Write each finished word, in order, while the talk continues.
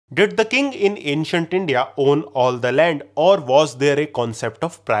Did the king in ancient India own all the land, or was there a concept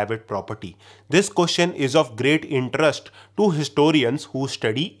of private property? This question is of great interest to historians who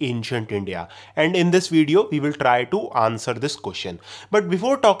study ancient India, and in this video we will try to answer this question. But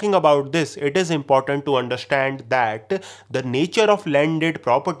before talking about this, it is important to understand that the nature of landed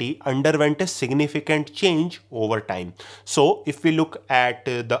property underwent a significant change over time. So if we look at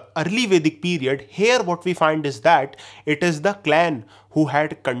the early Vedic period, here what we find is that it is the clan who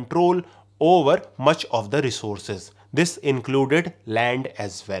had control over much of the resources. This included land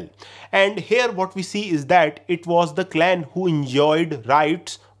as well. And here what we see is that it was the clan who enjoyed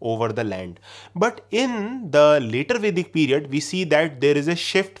rights over the land. But in the later Vedic period, we see that there is a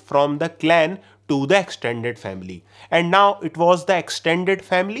shift from the clan to the extended family. And now it was the extended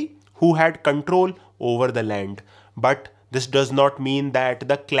family who had control over the land. But this does not mean that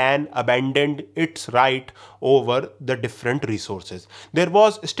the clan abandoned its right over the different resources. There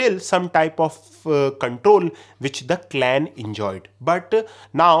was still some type of control which the clan enjoyed. But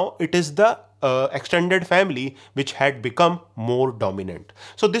now it is the extended family which had become more dominant.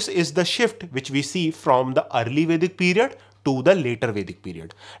 So this is the shift which we see from the early Vedic period to the later Vedic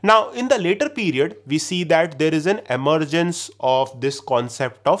period. Now in the later period, we see that there is an emergence of this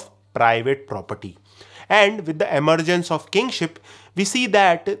concept of private property. And with the emergence of kingship, we see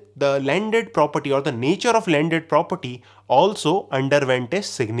that the landed property or the nature of landed property also underwent a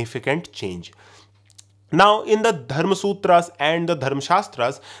significant change. Now in the Dharma Sutras and the Dharma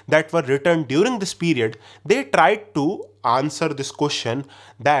Shastras that were written during this period, they tried to answer this question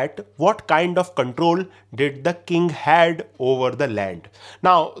that what kind of control did the king had over the land.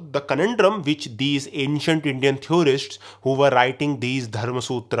 Now the conundrum which these ancient Indian theorists who were writing these Dharma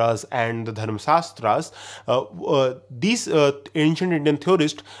Sutras and the Dharma Shastras, these ancient Indian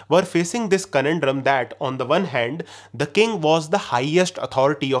theorists were facing this conundrum that on the one hand the king was the highest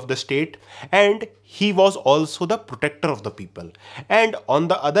authority of the state and he was also the protector of the people, and on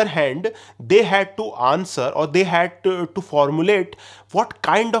the other hand they had to answer or they had to formulate what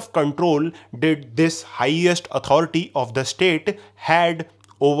kind of control did this highest authority of the state had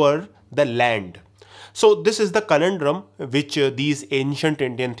over the land. So this is the conundrum which these ancient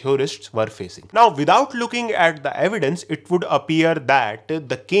Indian theorists were facing. Now without looking at the evidence, it would appear that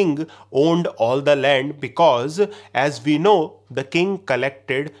the king owned all the land because, as we know, the king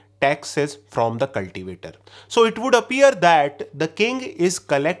collected taxes from the cultivator. So it would appear that the king is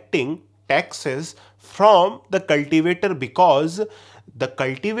collecting taxes from the cultivator because the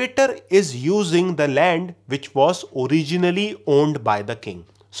cultivator is using the land which was originally owned by the king.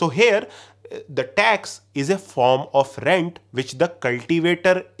 So here the tax is a form of rent which the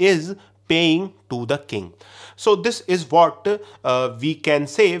cultivator is paying to the king. So this is what we can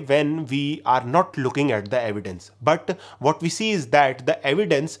say when we are not looking at the evidence. But what we see is that the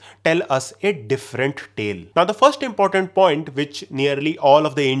evidence tell us a different tale. Now the first important point which nearly all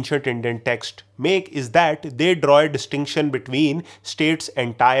of the ancient Indian texts make is that they draw a distinction between state's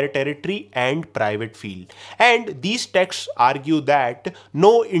entire territory and private field. And these texts argue that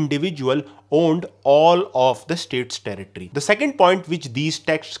no individual owned all of the state's territory. The second point which these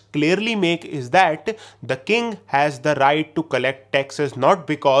texts clearly make is that the king has the right to collect taxes not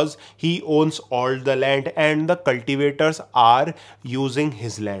because he owns all the land and the cultivators are using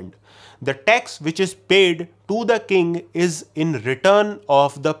his land. The tax which is paid to the king is in return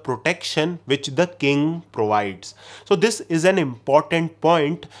of the protection which the king provides. So this is an important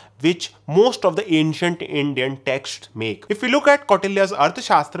point which most of the ancient Indian texts make. If we look at Kautilya's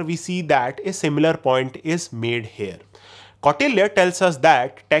Arthashastra, we see that a similar point is made here. Kautilya tells us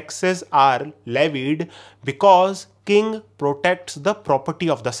that taxes are levied because king protects the property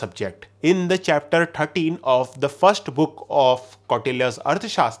of the subject. In the chapter 13 of the first book of Kautilya's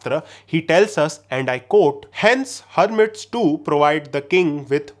Arthashastra, he tells us, and I quote, "Hence hermits too provide the king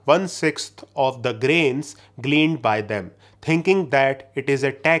with 1/6 of the grains gleaned by them, thinking that it is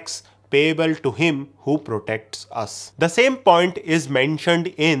a tax payable to him who protects us." The same point is mentioned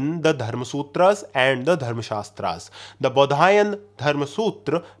in the Dharma Sutras and the Dharma Shastras. The Bodhayan Dharma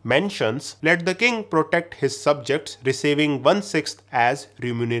Sutra mentions, "Let the king protect his subjects, receiving 1/6 as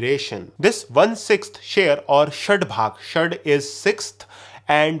remuneration." This 1/6 share or shadbhag, shad is sixth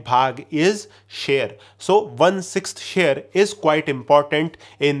and bhag is share. So 1/6 share is quite important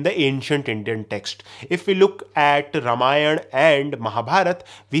in the ancient Indian text. If we look at Ramayana and Mahabharata,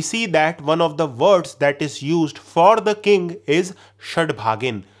 we see that one of the words that is used for the king is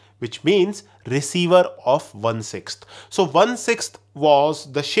shadbhagin, which means receiver of 1/6. So 1/6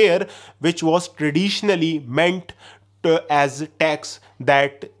 was the share which was traditionally meant as tax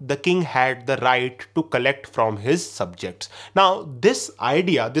that the king had the right to collect from his subjects. Now this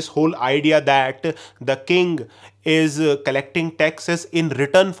whole idea that the king is collecting taxes in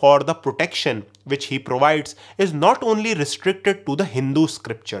return for the protection which he provides is not only restricted to the Hindu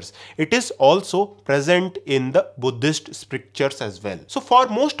scriptures, it is also present in the Buddhist scriptures as well. So for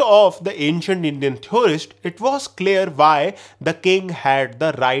most of the ancient Indian theorists, it was clear why the king had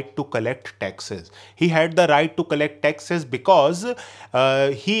the right to collect taxes. He had the right to collect taxes because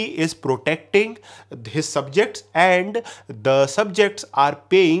he is protecting his subjects, and the subjects are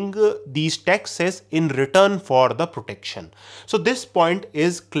paying these taxes in return for the protection. So this point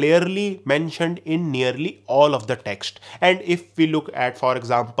is clearly mentioned in nearly all of the text. And if we look at, for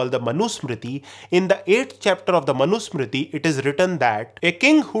example, the Manusmriti, in the 8th chapter of the Manusmriti, it is written that a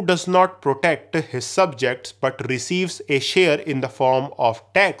king who does not protect his subjects but receives a share in the form of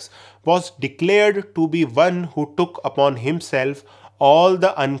tax was declared to be one who took upon himself all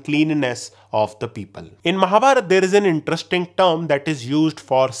the uncleanness of the people. In Mahabharata, there is an interesting term that is used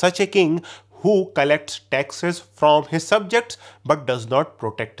for such a king who collects taxes from his subjects but does not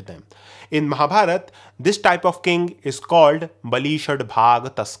protect them. In Mahabharata, this type of king is called Balishad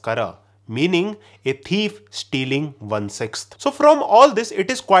Bhag Taskara, meaning a thief stealing 1/6. So from all this, it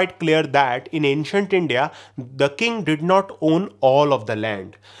is quite clear that in ancient India, the king did not own all of the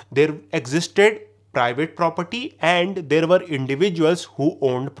land. There existed private property and there were individuals who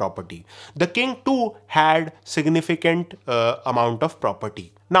owned property. The king too had significant amount of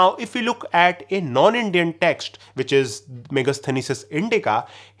property. Now, if we look at a non-Indian text, which is Megasthenes' Indica,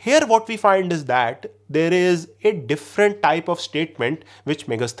 here what we find is that there is a different type of statement which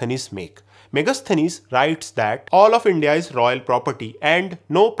Megasthenes make. Megasthenes writes that all of India is royal property and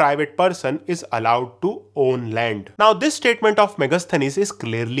no private person is allowed to own land. Now, this statement of Megasthenes is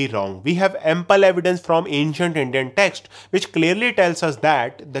clearly wrong. We have ample evidence from ancient Indian text which clearly tells us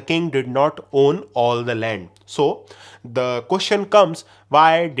that the king did not own all the land. So, the question comes,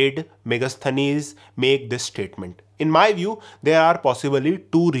 why did Megasthenes make this statement? In my view, there are possibly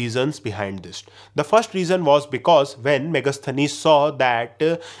two reasons behind this. The first reason was because when Megasthenes saw that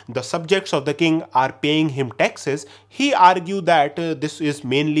the subjects of the king are paying him taxes, he argued that this is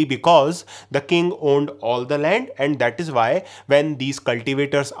mainly because the king owned all the land, and that is why when these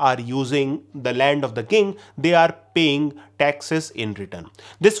cultivators are using the land of the king, they are paying taxes in return.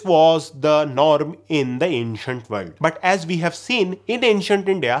 This was the norm in the ancient world. But as we have seen in ancient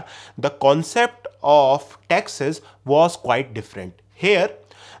India, the concept of taxes was quite different. Here,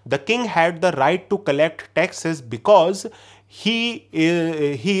 the king had the right to collect taxes because he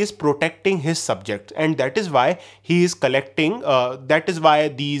is protecting his subjects, and that is why he is collecting, that is why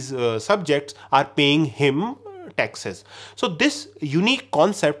these subjects are paying him taxes. So this unique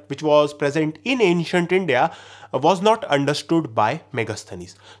concept which was present in ancient India was not understood by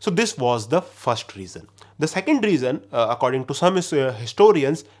Megasthenes. So this was the first reason. The second reason, according to some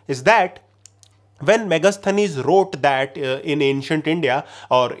historians, is that when Megasthenes wrote that in ancient India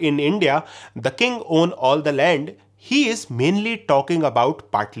or in India, the king owned all the land, he is mainly talking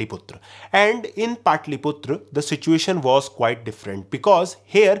about Patliputra. And in Patliputra, the situation was quite different because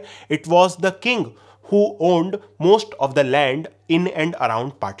here it was the king who owned most of the land in and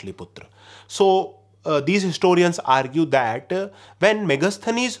around Patliputra. So these historians argue that when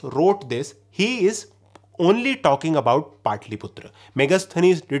Megasthenes wrote this, he is only talking about Patliputra.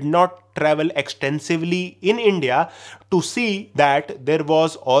 Megasthenes did not travel extensively in India to see that there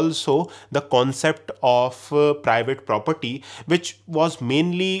was also the concept of private property which was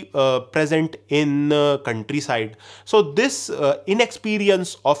mainly present in countryside. So this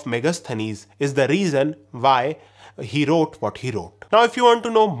inexperience of Megasthenes is the reason why he wrote what he wrote. Now, if you want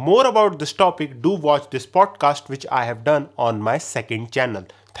to know more about this topic, do watch this podcast which I have done on my second channel.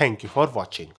 Thank you for watching.